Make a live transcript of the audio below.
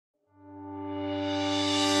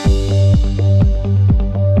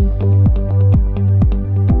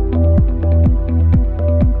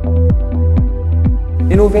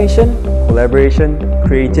Innovation, collaboration,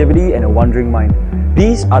 creativity, and a wandering mind.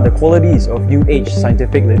 These are the qualities of new age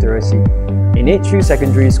scientific literacy. In Edgefield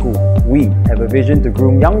Secondary School, we have a vision to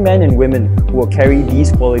groom young men and women who will carry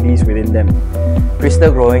these qualities within them.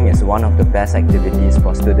 Crystal growing is one of the best activities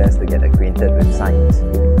for students to get acquainted with science.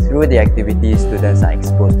 Through the activities, students are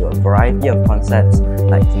exposed to a variety of concepts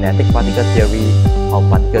like kinetic particle theory, how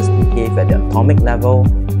particles behave at the atomic level,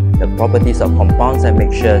 the properties of compounds and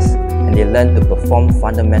mixtures, and they learn to perform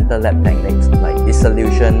fundamental lab techniques like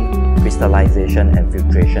dissolution, crystallization, and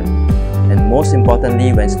filtration. And most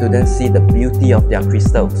importantly, when students see the beauty of their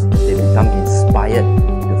crystals, they become inspired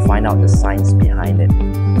to find out the science behind it.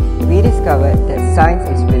 We discovered that science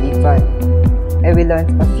is really fun, and we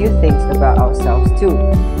learned a few things about ourselves too.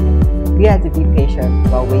 We had to be patient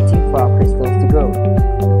while waiting for our crystals to grow.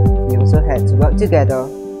 We also had to work together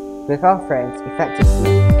with our friends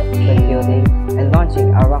effectively when building and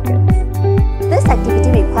launching our rockets. This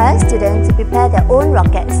activity requires students to prepare their own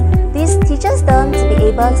rockets. This teaches them to be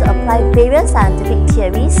able to apply various scientific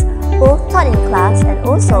theories, both taught in class and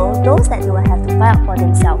also those that they will have to find out for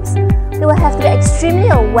themselves. They will have to be extremely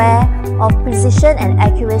aware of precision and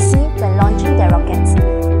accuracy when launching their rockets.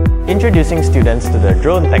 Introducing students to the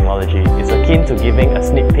drone technology is akin to giving a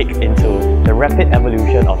sneak peek into the rapid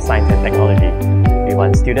evolution of science and technology. We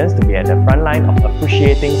want students to be at the front line of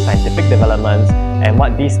appreciating scientific developments and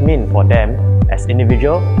what these mean for them as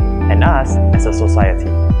individuals and us as a society.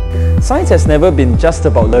 Science has never been just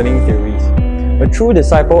about learning theories. A true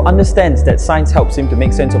disciple understands that science helps him to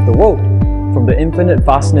make sense of the world, from the infinite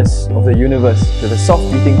vastness of the universe to the soft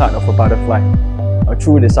beating heart of a butterfly. A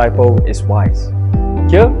true disciple is wise.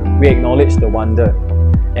 Here, we acknowledge the wonder,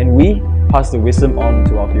 and we pass the wisdom on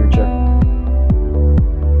to our future.